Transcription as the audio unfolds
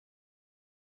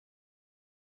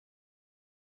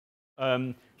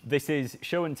This is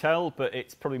show and tell, but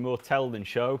it's probably more tell than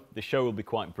show. The show will be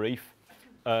quite brief.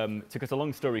 To cut a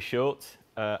long story short,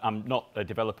 I'm not a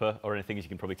developer or anything, as you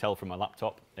can probably tell from my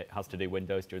laptop. It has to do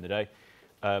Windows during the day.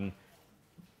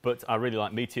 But I really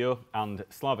like Meteor, and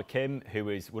Slava Kim, who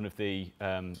is one of the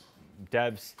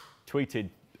devs, tweeted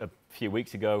a few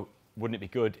weeks ago, wouldn't it be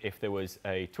good if there was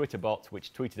a Twitter bot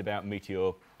which tweeted about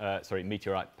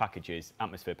Meteorite packages,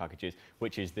 Atmosphere packages,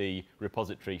 which is the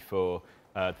repository for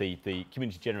the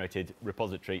community-generated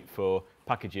repository for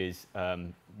packages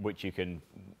which you can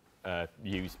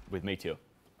use with Meteor.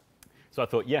 So I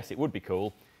thought, yes, it would be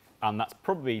cool, and that's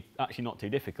probably actually not too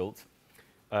difficult.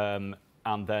 And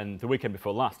then the weekend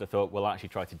before last, I thought, well, I'll actually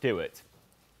try to do it.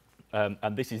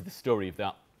 And this is the story of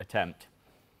that attempt,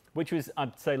 which was,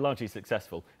 I'd say, largely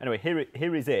successful. Anyway,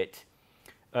 here is it.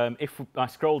 If I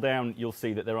scroll down, you'll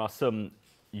see that there are some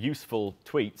useful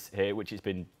tweets here, which it's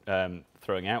been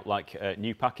throwing out, like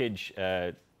new package,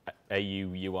 AU,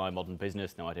 UI, modern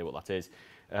business, no idea what that is.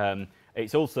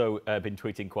 It's also been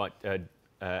tweeting quite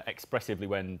expressively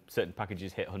when certain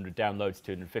packages hit 100 downloads,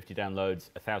 250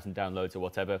 downloads, 1,000 downloads or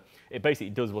whatever. It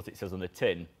basically does what it says on the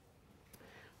tin.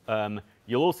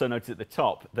 You'll also notice at the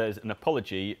top there's an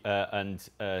apology and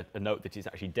a note that it's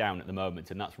actually down at the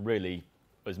moment, and that's really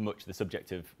as much the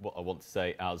subject of what I want to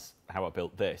say as how I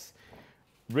built this.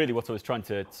 Really what I was trying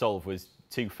to solve was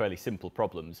two fairly simple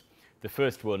problems. The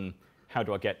first one, how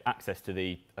do I get access to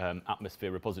the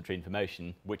Atmosphere repository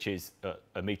information, which is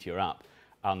a Meteor app?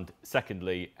 And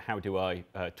secondly, how do I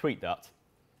tweet that?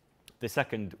 The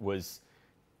second was,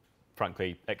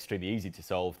 frankly, extremely easy to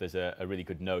solve. There's a really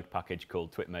good Node package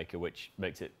called TwitMaker, which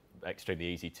makes it extremely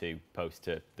easy to post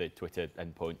to the Twitter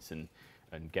endpoints and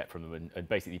get from them and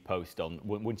basically post on.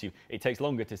 It takes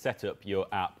longer to set up your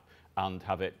app and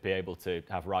have it be able to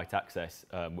have write access,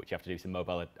 which you have to do some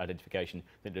mobile identification,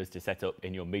 than it does to set up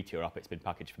in your Meteor app. It's been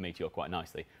packaged for Meteor quite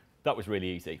nicely. That was really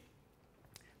easy.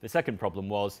 The second problem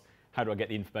was, how do I get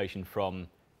the information from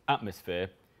Atmosphere,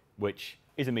 which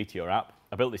is a Meteor app?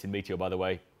 I built this in Meteor, by the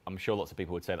way. I'm sure lots of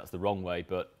people would say that's the wrong way,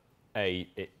 but A,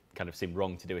 it kind of seemed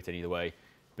wrong to do it any other way.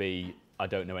 B, I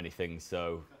don't know anything,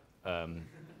 so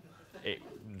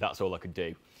that's all I could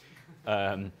do.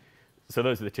 So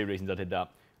those are the two reasons I did that.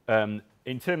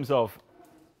 In terms of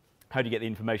how do you get the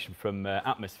information from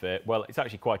Atmosphere, well, it's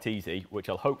actually quite easy, which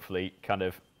I'll hopefully kind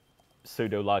of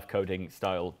pseudo live coding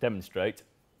style demonstrate.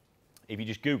 If you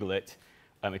just Google it,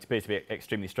 it appears to be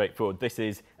extremely straightforward. This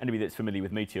is, anybody that's familiar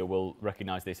with Meteor will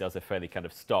recognize this as a fairly kind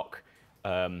of stock,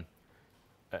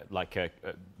 like a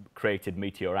created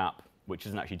Meteor app, which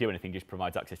doesn't actually do anything, just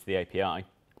provides access to the API.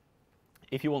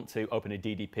 If you want to open a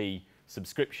DDP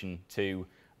subscription to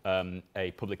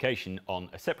a publication on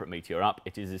a separate Meteor app,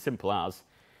 it is as simple as,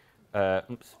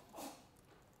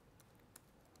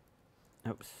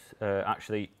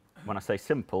 actually, when I say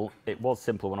simple, it was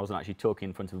simple when I wasn't actually talking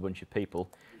in front of a bunch of people.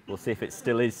 We'll see if it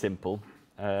still is simple,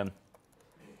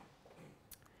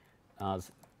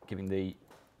 as giving the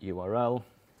URL.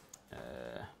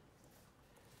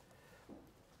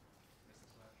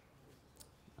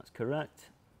 That's correct.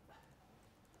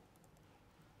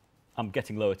 I'm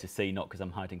getting lower to C, not because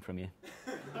I'm hiding from you.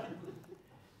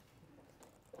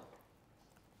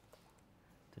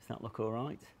 Does that look all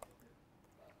right?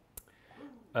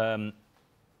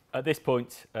 At this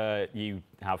point, you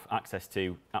have access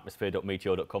to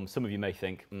atmosphere.meteor.com. Some of you may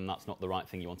think, that's not the right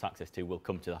thing you want access to. We'll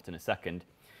come to that in a second.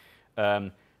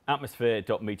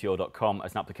 Atmosphere.meteor.com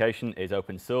as an application is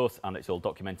open source, and it's all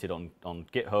documented on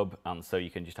GitHub, and so you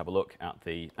can just have a look at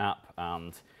the app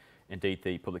and indeed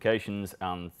the publications.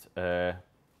 And oh,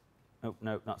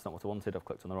 no, that's not what I wanted. I've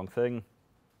clicked on the wrong thing.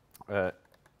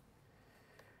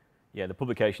 Yeah, the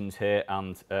publications here,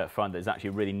 and find that there's actually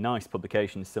a really nice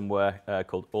publication somewhere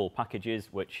called All Packages,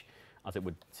 which, as it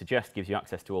would suggest, gives you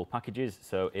access to all packages.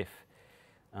 So if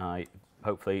I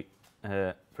hopefully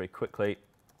very quickly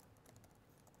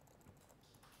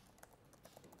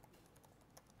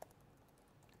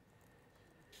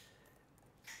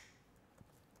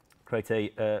create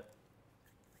a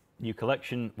new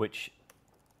collection, which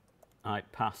I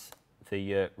pass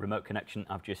the remote connection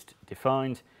I've just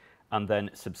defined, and then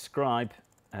subscribe,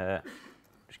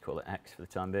 just call it X for the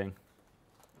time being.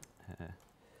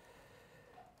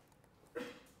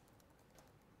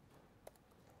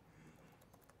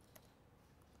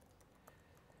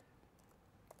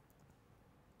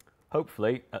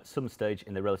 Hopefully, at some stage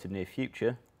in the relative near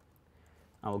future,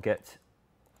 I will get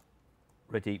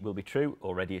ready will be true,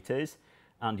 or ready it is,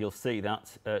 and you'll see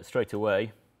that straight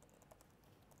away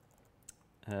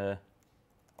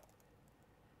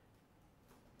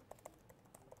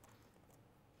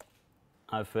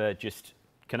I've just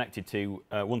connected to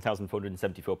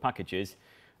 1,474 packages,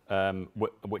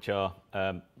 which are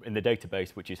in the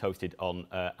database, which is hosted on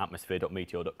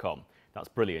atmosphere.meteor.com. That's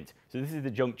brilliant. So this is the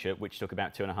juncture, which took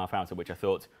about 2.5 hours, which I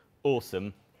thought,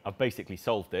 awesome, I've basically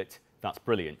solved it. That's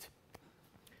brilliant.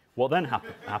 What then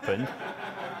happened,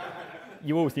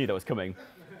 you always knew that was coming,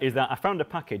 is that I found a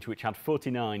package which had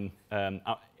 49,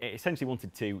 it essentially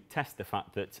wanted to test the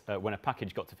fact that when a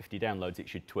package got to 50 downloads, it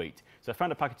should tweet. So I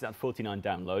found a package that had 49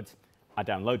 downloads, I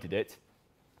downloaded it,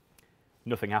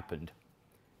 nothing happened.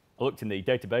 I looked in the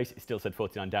database, it still said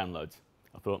 49 downloads.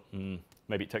 I thought,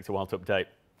 maybe it takes a while to update.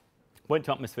 Went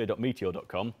to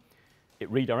atmosphere.meteor.com,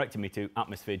 it redirected me to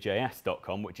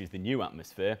atmosphere.js.com, which is the new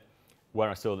Atmosphere, where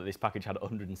I saw that this package had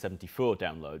 174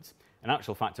 downloads. In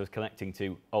actual fact, I was connecting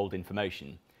to old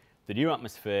information. The new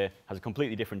Atmosphere has a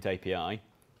completely different API,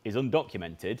 is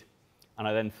undocumented, and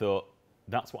I then thought,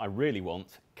 that's what I really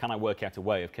want. Can I work out a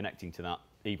way of connecting to that,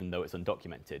 even though it's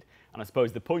undocumented? And I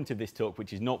suppose the point of this talk,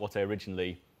 which is not what I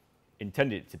originally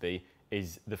intended it to be,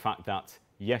 is the fact that,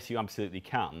 yes, you absolutely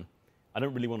can. I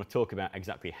don't really want to talk about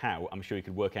exactly how. I'm sure you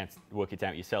could work it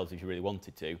out yourselves if you really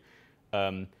wanted to.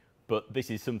 But this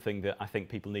is something that I think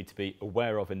people need to be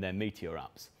aware of in their Meteor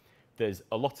apps. There's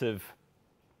a lot of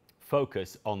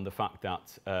focus on the fact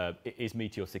that is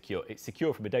Meteor secure? It's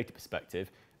secure from a data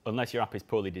perspective. Unless your app is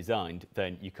poorly designed,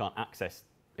 then you can't access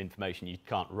information, you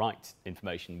can't write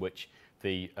information which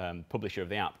the publisher of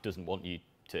the app doesn't want you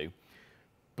to.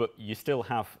 But you still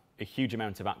have a huge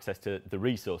amount of access to the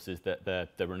resources that they're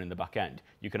running in the back end.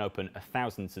 You can open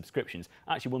 1,000 subscriptions,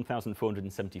 actually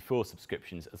 1,474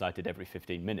 subscriptions, as I did every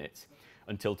 15 minutes,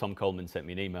 until Tom Coleman sent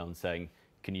me an email and saying,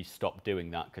 can you stop doing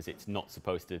that, because it's not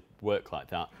supposed to work like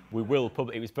that. We will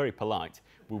it was very polite.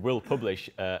 We will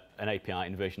publish an API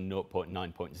in version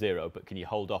 0.9.0, but can you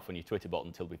hold off on your Twitter bot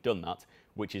until we've done that,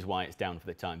 which is why it's down for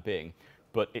the time being.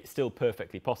 But it's still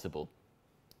perfectly possible.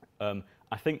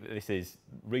 I think that this is,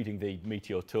 reading the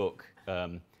Meteor Talk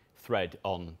thread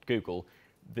on Google,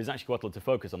 there's actually quite a lot to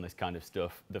focus on this kind of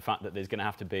stuff. The fact that there's going to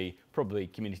have to be probably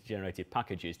community-generated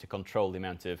packages to control the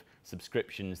amount of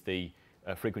subscriptions, the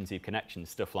frequency of connections,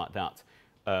 stuff like that.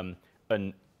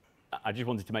 And I just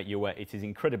wanted to make you aware it is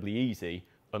incredibly easy,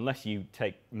 unless you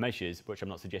take measures, which I'm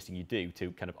not suggesting you do,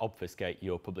 to kind of obfuscate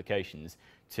your publications,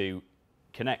 to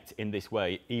connect in this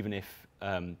way, even if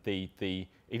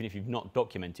even if you've not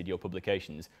documented your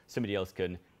publications, somebody else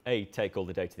can A, take all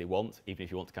the data they want, even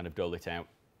if you want to kind of dole it out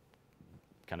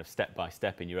kind of step by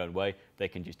step in your own way, they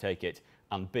can just take it,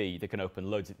 and B, they can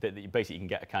open loads of, basically you can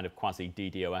get a kind of quasi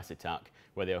DDoS attack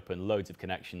where they open loads of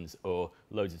connections or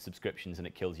loads of subscriptions and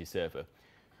it kills your server.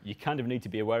 You kind of need to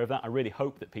be aware of that. I really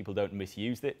hope that people don't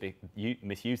misuse this,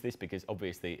 because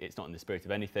obviously it's not in the spirit of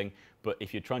anything. But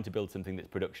if you're trying to build something that's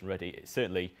production ready, it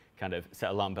certainly kind of set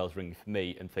alarm bells ringing for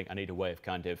me and think I need a way of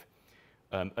kind of,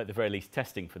 at the very least,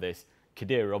 testing for this.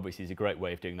 Kadira obviously is a great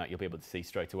way of doing that. You'll be able to see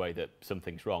straight away that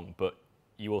something's wrong, but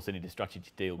you also need a strategy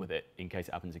to deal with it in case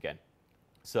it happens again.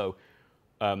 So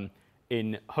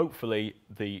in hopefully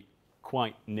the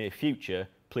quite near future,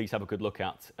 please have a good look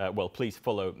at, well, please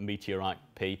follow Meteorite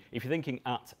P. If you're thinking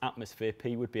at Atmosphere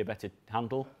P would be a better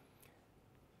handle,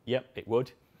 yep, it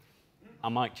would. I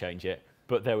might change it,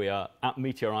 but there we are, at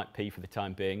Meteorite P for the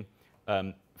time being.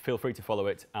 Feel free to follow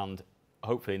it, and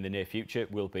hopefully in the near future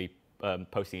we'll be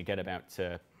posting again about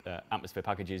Atmosphere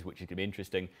packages, which is going to be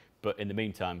interesting. But in the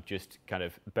meantime, just kind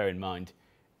of bear in mind,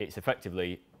 it's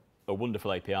effectively a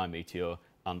wonderful API, Meteor,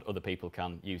 and other people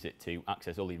can use it to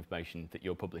access all the information that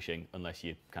you're publishing unless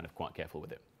you're kind of quite careful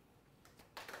with it.